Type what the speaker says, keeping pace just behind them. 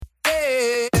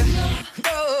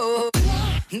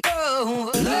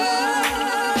No, no,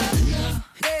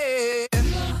 yeah,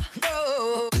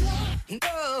 no,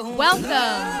 no.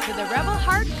 Welcome to the Rebel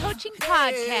Heart Coaching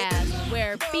Podcast,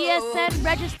 where BSN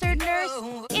registered nurse,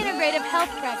 integrative health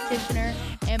practitioner,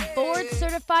 and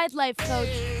board-certified life coach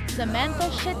Samantha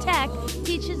Shatek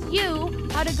teaches you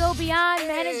how to go beyond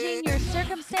managing your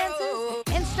circumstances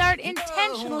and start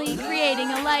intentionally creating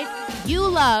a life you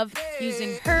love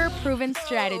using her proven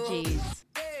strategies.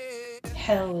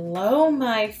 Hello,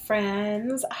 my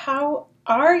friends. How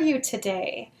are you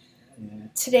today?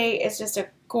 Today is just a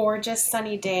gorgeous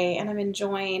sunny day, and I'm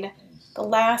enjoying the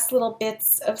last little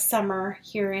bits of summer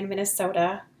here in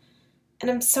Minnesota.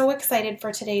 And I'm so excited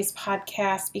for today's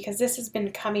podcast because this has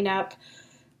been coming up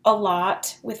a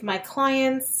lot with my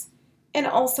clients, and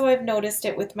also I've noticed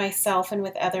it with myself and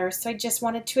with others. So I just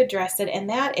wanted to address it, and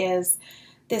that is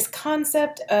this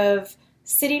concept of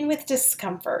sitting with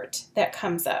discomfort that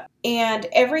comes up. And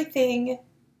everything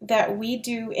that we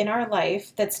do in our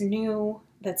life that's new,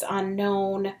 that's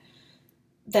unknown,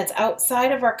 that's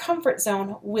outside of our comfort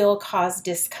zone will cause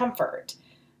discomfort.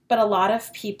 But a lot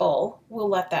of people will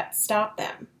let that stop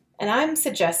them. And I'm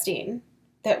suggesting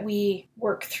that we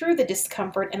work through the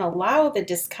discomfort and allow the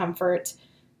discomfort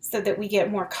so that we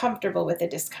get more comfortable with the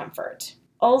discomfort.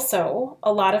 Also,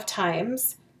 a lot of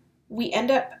times, we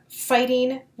end up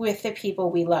fighting with the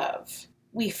people we love.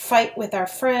 We fight with our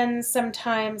friends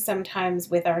sometimes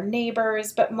with our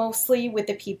neighbors, but mostly with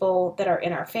the people that are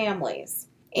in our families.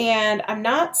 And I'm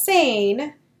not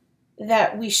saying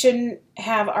that we shouldn't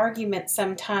have arguments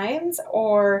sometimes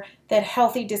or that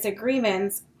healthy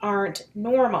disagreements aren't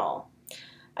normal.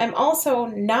 I'm also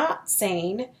not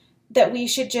saying that we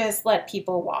should just let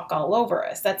people walk all over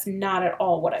us. That's not at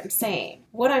all what I'm saying.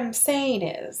 What I'm saying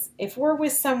is, if we're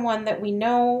with someone that we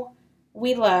know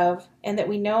we love and that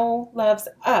we know loves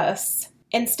us,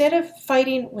 instead of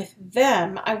fighting with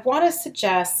them, I want to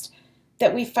suggest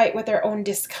that we fight with our own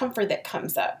discomfort that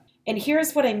comes up. And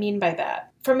here's what I mean by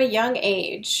that. From a young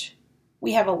age,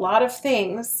 we have a lot of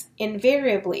things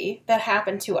invariably that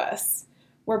happen to us.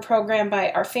 We're programmed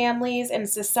by our families and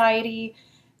society.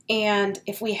 And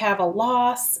if we have a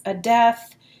loss, a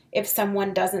death, if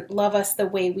someone doesn't love us the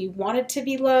way we wanted to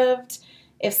be loved,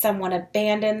 if someone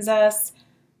abandons us,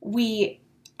 we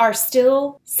are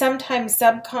still sometimes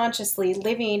subconsciously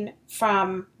living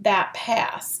from that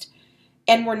past.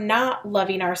 And we're not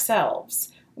loving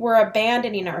ourselves. We're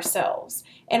abandoning ourselves.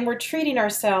 And we're treating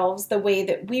ourselves the way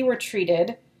that we were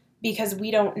treated because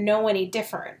we don't know any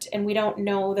different. And we don't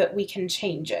know that we can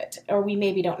change it. Or we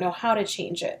maybe don't know how to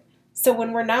change it. So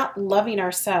when we're not loving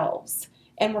ourselves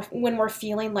and when we're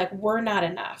feeling like we're not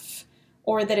enough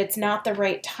or that it's not the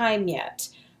right time yet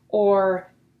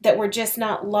or that we're just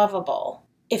not lovable,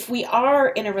 if we are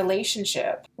in a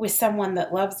relationship with someone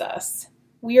that loves us,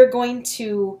 we are going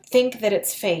to think that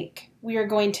it's fake. We are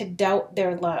going to doubt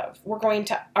their love. We're going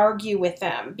to argue with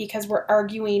them because we're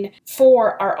arguing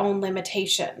for our own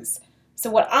limitations.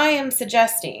 So what I am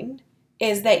suggesting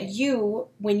is that you,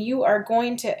 when you are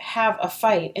going to have a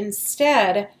fight,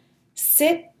 instead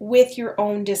sit with your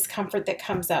own discomfort that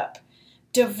comes up.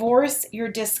 Divorce your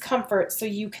discomfort so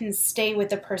you can stay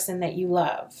with the person that you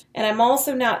love. And I'm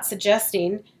also not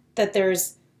suggesting that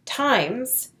there's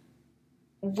times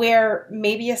where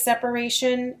maybe a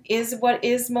separation is what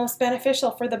is most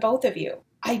beneficial for the both of you.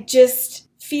 I just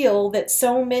feel that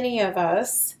so many of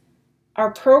us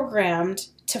are programmed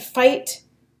to fight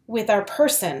with our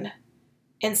person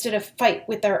instead of fight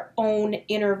with our own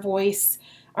inner voice,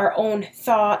 our own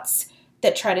thoughts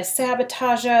that try to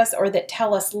sabotage us or that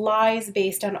tell us lies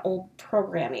based on old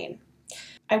programming.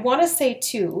 I want to say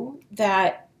too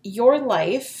that your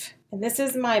life, and this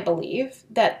is my belief,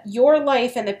 that your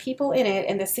life and the people in it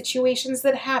and the situations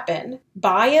that happen,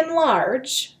 by and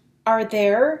large, are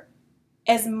there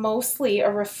as mostly a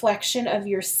reflection of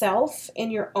yourself in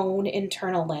your own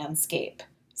internal landscape.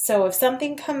 So if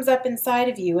something comes up inside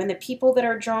of you and the people that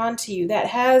are drawn to you, that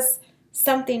has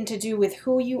something to do with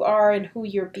who you are and who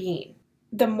you're being.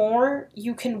 The more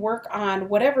you can work on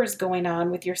whatever's going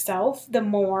on with yourself, the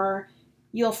more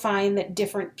you'll find that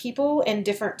different people and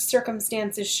different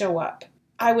circumstances show up.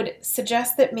 I would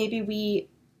suggest that maybe you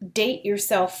date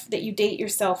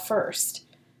yourself first.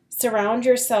 Surround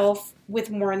yourself with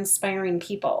more inspiring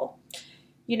people.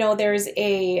 You know, there's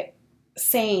a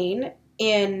saying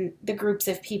in the groups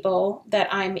of people that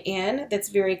I'm in that's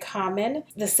very common.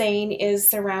 The saying is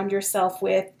surround yourself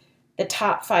with the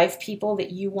top 5 people that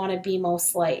you want to be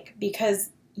most like, because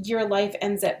your life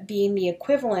ends up being the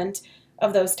equivalent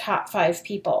of those top 5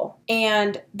 people.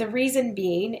 And the reason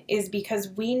being is because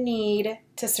we need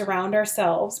to surround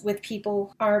ourselves with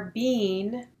people who are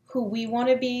being who we want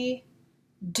to be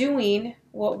doing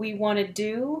what we want to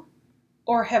do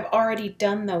or have already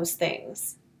done those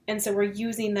things. And so we're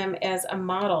using them as a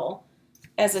model,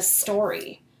 as a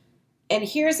story. And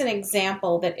here's an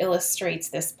example that illustrates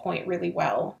this point really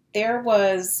well. There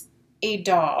was a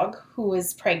dog who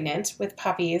was pregnant with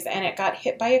puppies and it got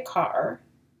hit by a car.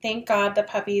 Thank God the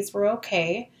puppies were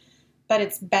okay, but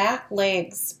its back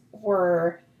legs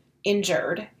were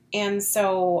injured. And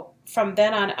so from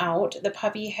then on out, the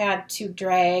puppy had to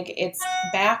drag its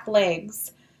back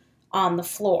legs on the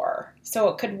floor. So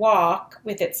it could walk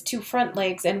with its two front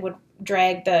legs and would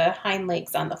drag the hind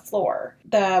legs on the floor.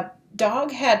 The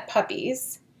dog had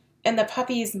puppies, and the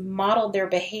puppies modeled their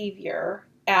behavior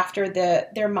after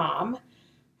their mom,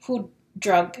 who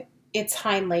drug its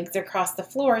hind legs across the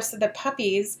floor. So the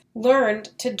puppies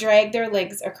learned to drag their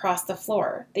legs across the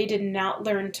floor. They did not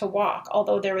learn to walk,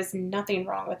 although there was nothing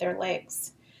wrong with their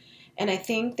legs. And I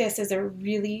think this is a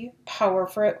really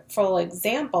powerful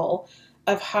example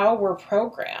of how we're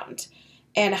programmed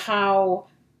and how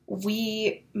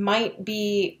we might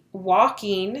be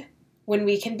walking when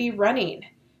we can be running.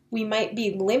 We might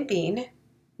be limping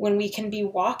when we can be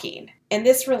walking. And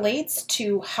this relates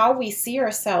to how we see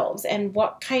ourselves and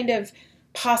what kind of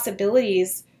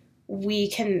possibilities we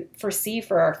can foresee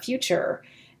for our future.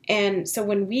 And so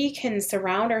when we can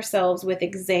surround ourselves with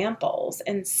examples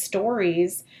and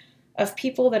stories of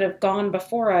people that have gone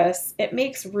before us, it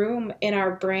makes room in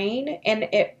our brain and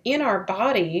in our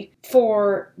body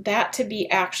for that to be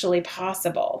actually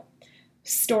possible.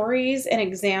 Stories and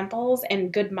examples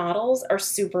and good models are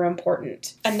super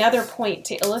important. Another point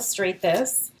to illustrate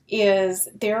this is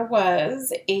there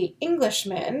was an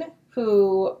Englishman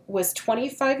who was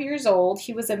 25 years old.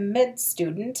 He was a med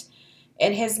student,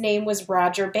 and his name was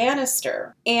Roger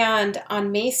Bannister. And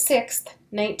on May 6th,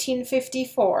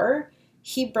 1954,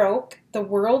 he broke the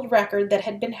world record that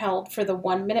had been held for the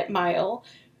 1-minute mile.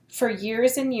 For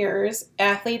years and years,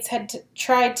 athletes had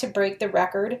tried to break the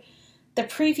record. The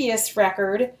previous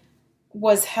record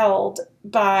was held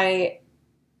by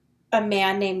a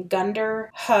man named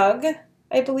Gunder Hug,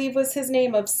 I believe was his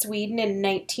name, of Sweden in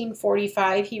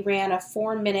 1945. He ran a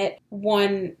 4-minute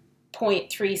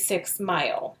 1.36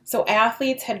 mile. So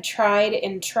athletes had tried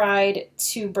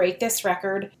to break this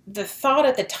record. The thought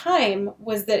at the time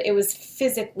was that it was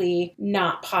physically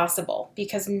not possible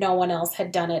because no one else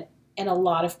had done it and a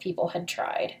lot of people had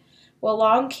tried. Well,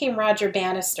 along came Roger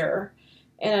Bannister,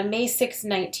 and on May 6,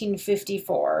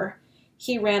 1954,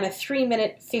 he ran a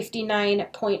 3-minute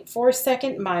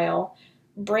 59.4-second mile,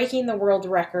 breaking the world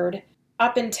record.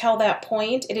 Up until that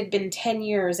point, it had been 10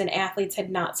 years and athletes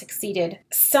had not succeeded.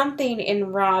 Something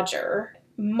in Roger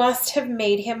must have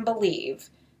made him believe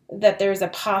that there's a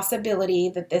possibility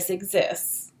that this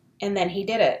exists. And then he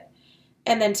did it.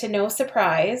 And then, to no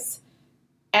surprise,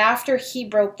 after he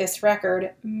broke this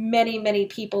record, many, many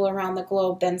people around the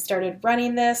globe then started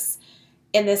running this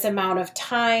in this amount of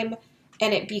time,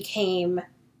 and it became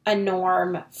a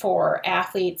norm for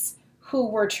athletes who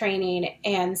were training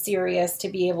and serious to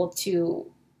be able to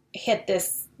hit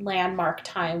this landmark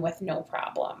time with no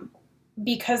problem.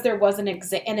 Because there was an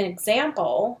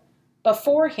example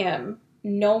before him,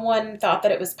 no one thought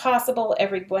that it was possible.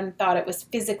 Everyone thought it was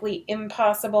physically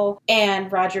impossible,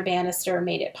 and Roger Bannister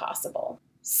made it possible.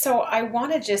 So I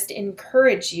want to just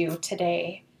encourage you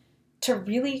today to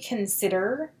really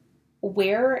consider,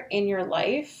 where in your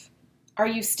life are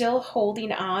you still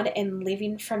holding on and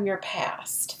living from your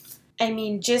past? I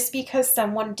mean, just because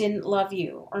someone didn't love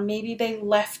you, or maybe they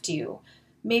left you,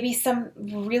 maybe some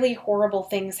really horrible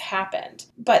things happened,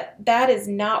 but that is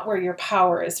not where your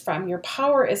power is from. Your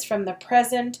power is from the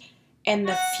present and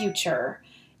the future.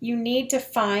 You need to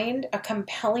find a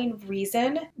compelling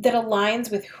reason that aligns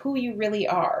with who you really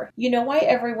are. You know why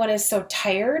everyone is so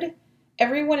tired?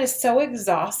 Everyone is so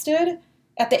exhausted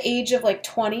at the age of like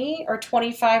 20 or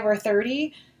 25 or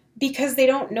 30 because they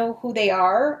don't know who they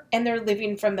are and they're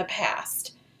living from the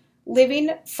past. Living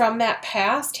from that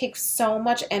past takes so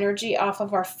much energy off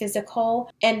of our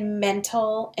physical and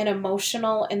mental and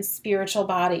emotional and spiritual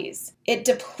bodies. It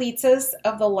depletes us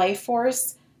of the life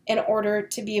force in order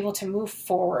to be able to move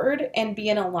forward and be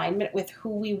in alignment with who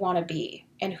we want to be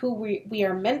and who we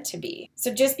are meant to be.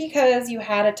 So just because you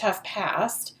had a tough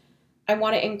past, I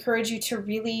want to encourage you to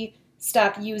really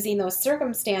stop using those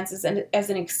circumstances as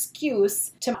an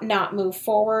excuse to not move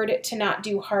forward, to not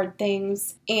do hard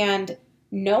things, and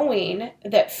knowing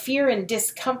that fear and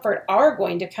discomfort are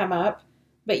going to come up,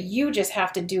 but you just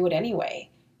have to do it anyway.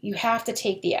 You have to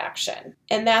take the action.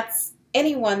 And that's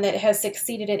anyone that has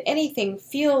succeeded at anything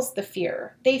feels the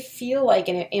fear. They feel like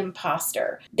an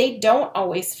imposter. They don't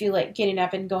always feel like getting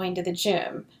up and going to the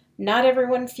gym. Not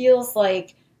everyone feels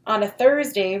like on a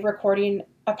Thursday recording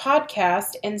a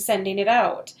podcast and sending it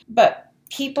out. But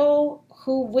people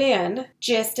who win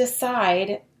just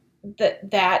decide that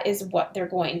that is what they're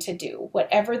going to do,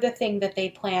 whatever the thing that they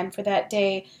plan for that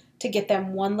day to get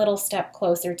them one little step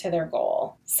closer to their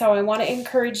goal. So I want to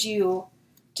encourage you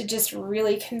to just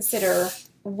really consider,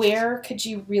 where could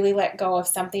you really let go of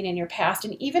something in your past?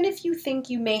 And even if you think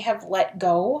you may have let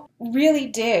go, really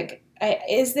dig.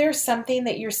 Is there something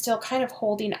that you're still kind of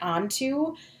holding on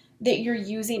to that you're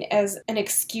using as an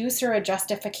excuse or a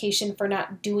justification for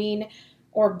not doing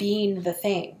or being the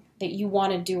thing that you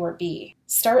want to do or be?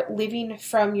 Start living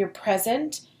from your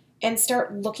present and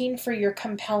start looking for your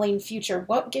compelling future.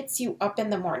 What gets you up in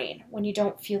the morning when you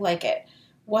don't feel like it?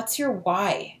 What's your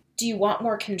why? Do you want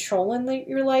more control in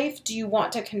your life? Do you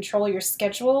want to control your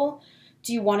schedule?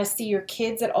 Do you want to see your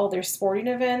kids at all their sporting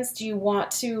events? Do you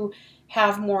want to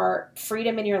have more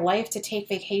freedom in your life to take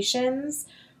vacations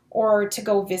or to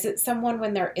go visit someone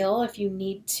when they're ill if you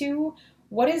need to?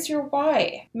 What is your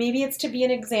why? Maybe it's to be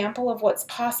an example of what's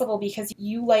possible because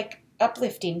you like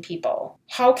uplifting people.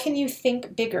 How can you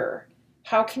think bigger?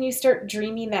 How can you start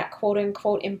dreaming that quote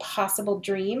unquote impossible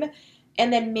dream?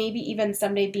 And then maybe even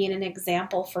someday being an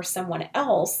example for someone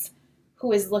else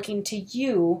who is looking to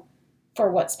you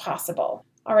for what's possible.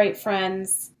 All right,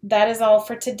 friends, that is all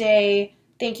for today.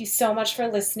 Thank you so much for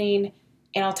listening,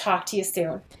 and I'll talk to you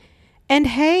soon. And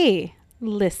hey,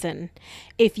 listen,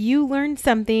 if you learned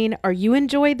something or you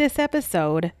enjoyed this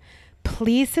episode,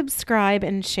 please subscribe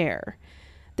and share.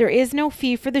 There is no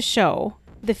fee for the show.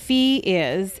 The fee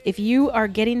is, if you are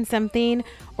getting something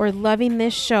or loving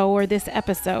this show or this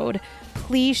episode,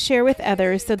 please share with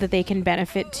others so that they can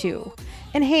benefit too.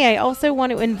 And hey, I also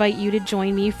want to invite you to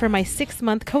join me for my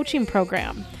 6-month coaching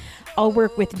program. I'll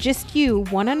work with just you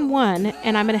one-on-one,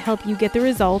 and I'm going to help you get the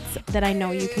results that I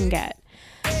know you can get.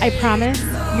 I promise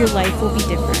your life will be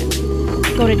different.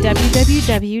 Go to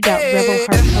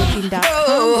www.rebelheartcoaching.com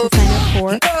to sign up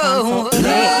for a consult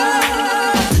today.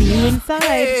 I'll see you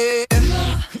inside.